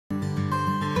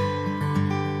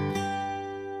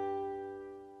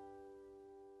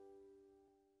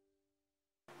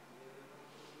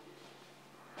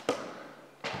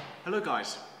Hello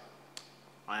guys,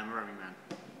 I am a roaming man,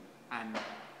 and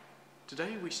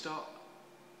today we start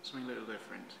something a little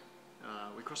different.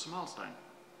 We cross a milestone,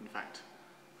 in fact,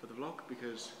 for the vlog,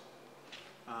 because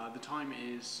the time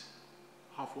is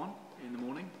 1:30 in the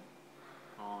morning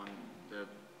on the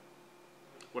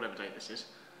whatever date this is,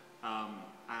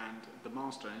 and the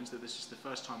milestone is that this is the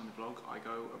first time in the vlog I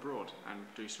go abroad and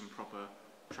do some proper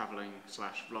travelling /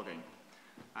 vlogging,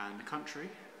 and the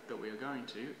country that we are going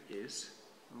to is,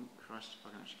 oh Christ, if I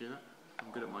can actually do that,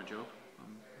 I'm good at my job, I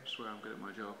swear I'm good at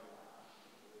my job.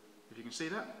 If you can see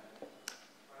that,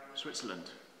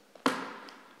 Switzerland.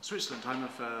 Switzerland, home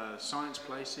of science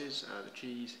places, the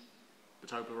cheese, the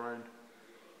Toblerone,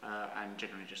 and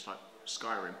generally just like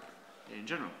Skyrim in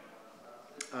general.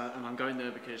 And I'm going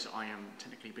there because I am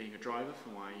technically being a driver for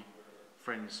my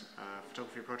friend's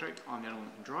photography project. I'm the only one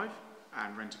that can drive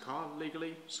and rent a car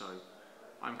legally, so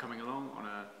I'm coming along on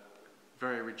a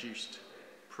very reduced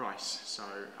price.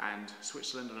 And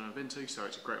Switzerland I've never been to, so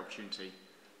it's a great opportunity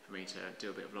for me to do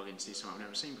a bit of vlogging, see something I've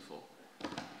never seen before.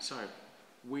 So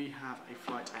we have a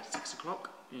flight at 6 o'clock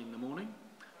in the morning,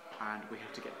 and we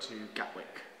have to get to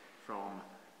Gatwick from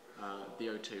the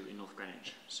O2 in North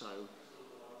Greenwich. So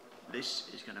this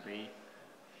is going to be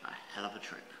a hell of a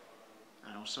trip,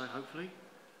 and also hopefully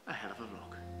a hell of a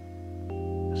vlog.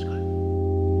 Let's go.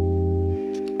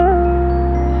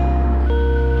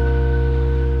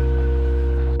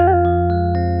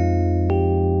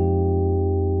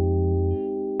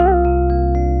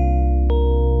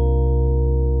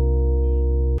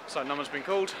 So number's been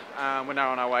called, and we're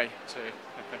now on our way to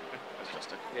that's just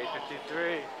Gate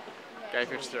 53. Gate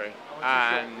 53.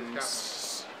 And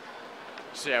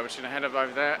so yeah, we're just going to head up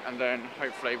over there, and then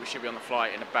hopefully we should be on the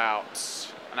flight in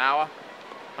about an hour,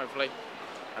 hopefully.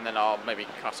 And then I'll maybe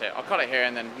cut it. I'll cut it here,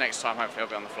 and then next time hopefully I'll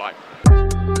be on the flight.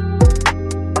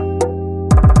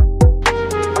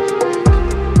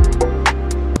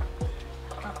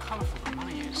 Look how colourful the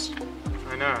money is.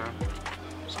 I know.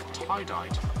 It's like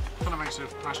tie-dyed. Kind of makes a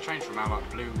nice change from our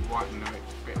like blue, white, and a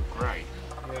bit of grey.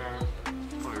 Yeah.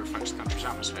 Probably reflects the country's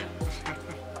atmosphere.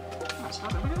 That's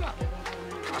lovely. Look at that.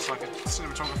 That's like a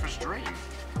cinematographer's dream.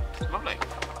 It's lovely.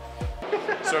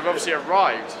 So we've obviously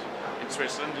arrived in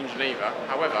Switzerland, in Geneva.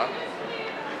 However,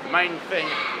 the main thing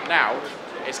now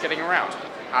is getting around.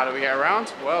 How do we get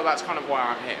around? Well, that's kind of why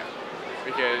I'm here,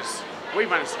 because we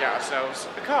managed to get ourselves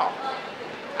a car,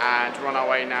 and we're on our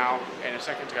way now in a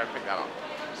second to go pick that up.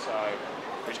 So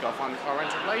we just got to find the car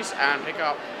rental place and pick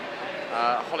up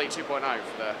Holly 2.0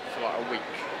 for like a week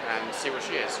and see what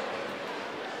she is.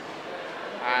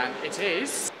 And it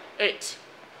is it.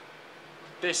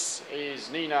 This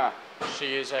is Nina.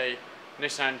 She is a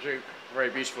Nissan Juke, very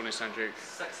beautiful Nissan Juke.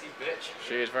 Sexy bitch.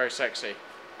 She is very sexy,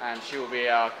 and she will be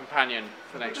our companion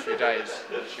for the next few days.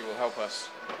 She will help us.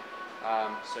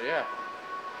 So yeah.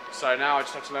 So now I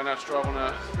just have to learn how to drive on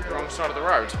the wrong side of the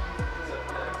road.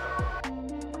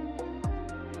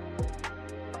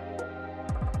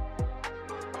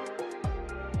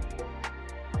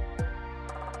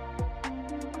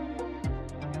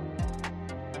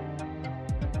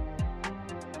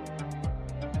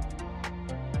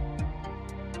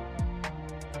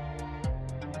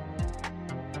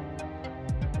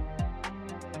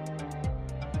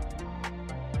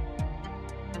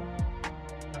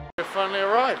 We've finally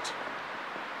arrived,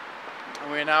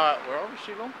 and we're now at, where are we,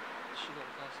 Chillon?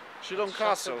 Chillon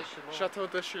Castle, Chateau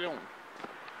de Chillon.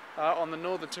 On the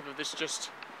northern tip of this,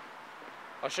 just,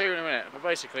 I'll show you in a minute, but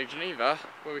basically Geneva,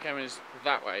 where we came in, is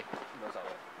that way.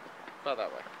 About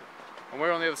that way. And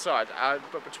we're on the other side,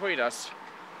 but between us,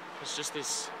 there's just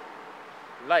this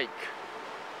lake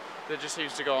that just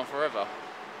seems to go on forever.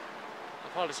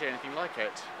 I've hardly seen anything like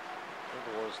it.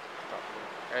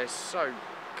 It's so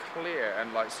clear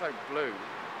and like so blue,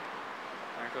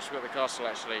 and of course we've got the castle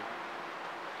actually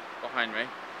behind me,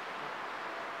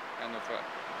 and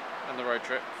the road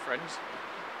trip friends.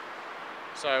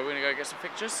 So we're gonna go get some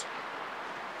pictures.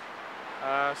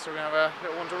 So we're gonna have a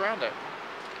little wander around it.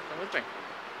 Come with me.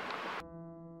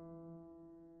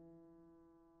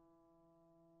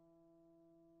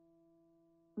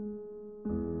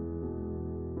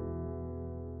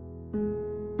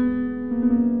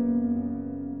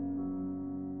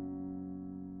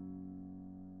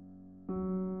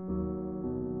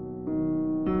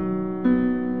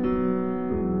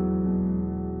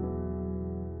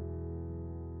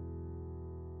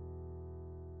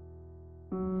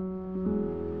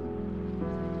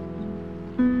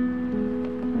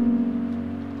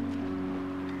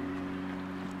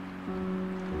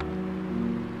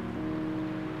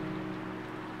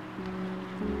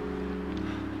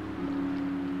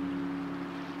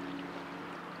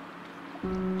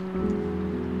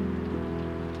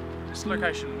 that's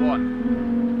location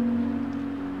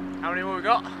 1. How many more we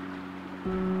got?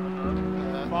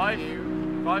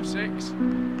 5? 5, 6?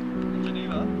 In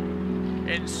Geneva?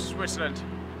 In Switzerland.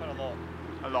 Quite a lot.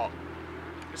 A lot.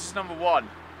 This is number 1.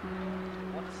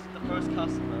 What's the first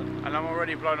customer? And I'm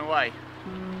already blown away.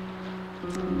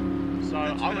 So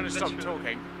I'm going to stop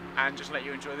talking and just let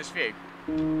you enjoy this view.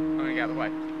 I'm going to get out of the way.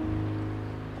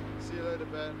 See you later,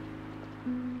 Ben.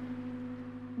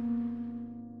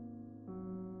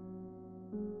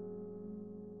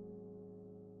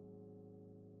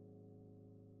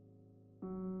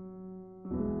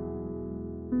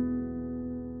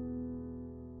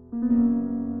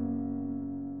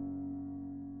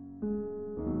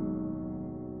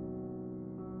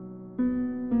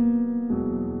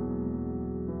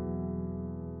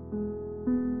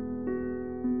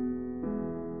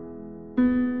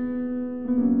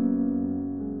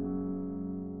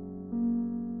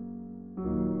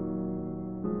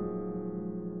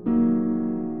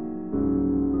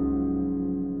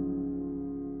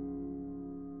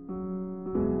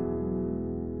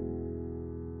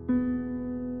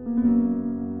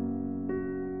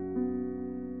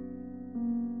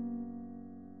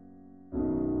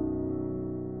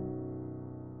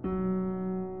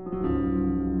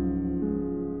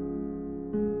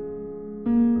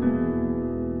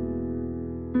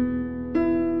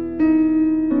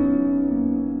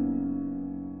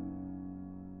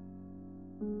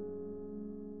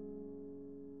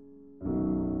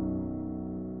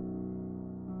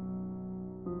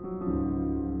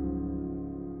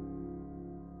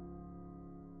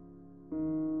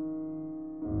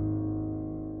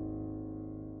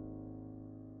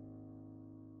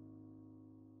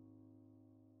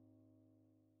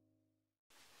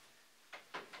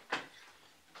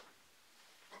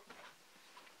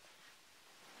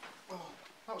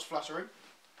 That was flattering.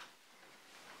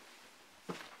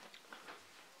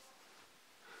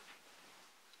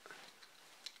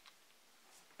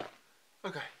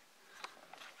 Okay,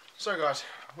 so guys,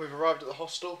 we've arrived at the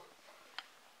hostel.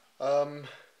 Had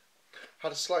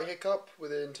a slight hiccup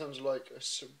in terms of like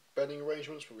bedding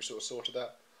arrangements, but we sort of sorted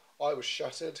that. I was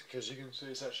shattered because you can see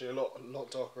it's actually a lot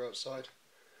darker outside.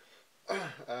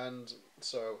 And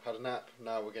so had a nap.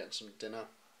 Now we're getting some dinner.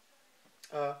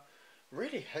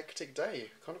 Really hectic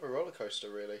day, kind of a roller coaster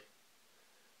really.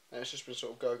 And it's just been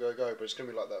sort of go, but it's going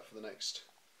to be like that for the next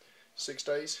 6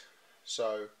 days.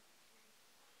 So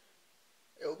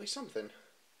it'll be something.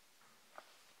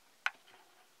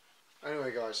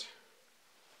 Anyway guys,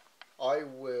 I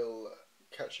will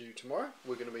catch you tomorrow.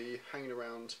 We're going to be hanging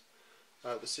around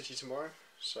the city tomorrow,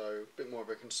 so a bit more of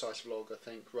a concise vlog I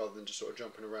think, rather than just sort of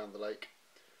jumping around the lake.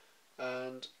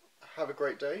 And have a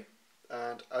great day,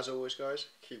 and as always guys,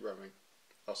 keep roaming.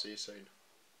 I'll see you soon.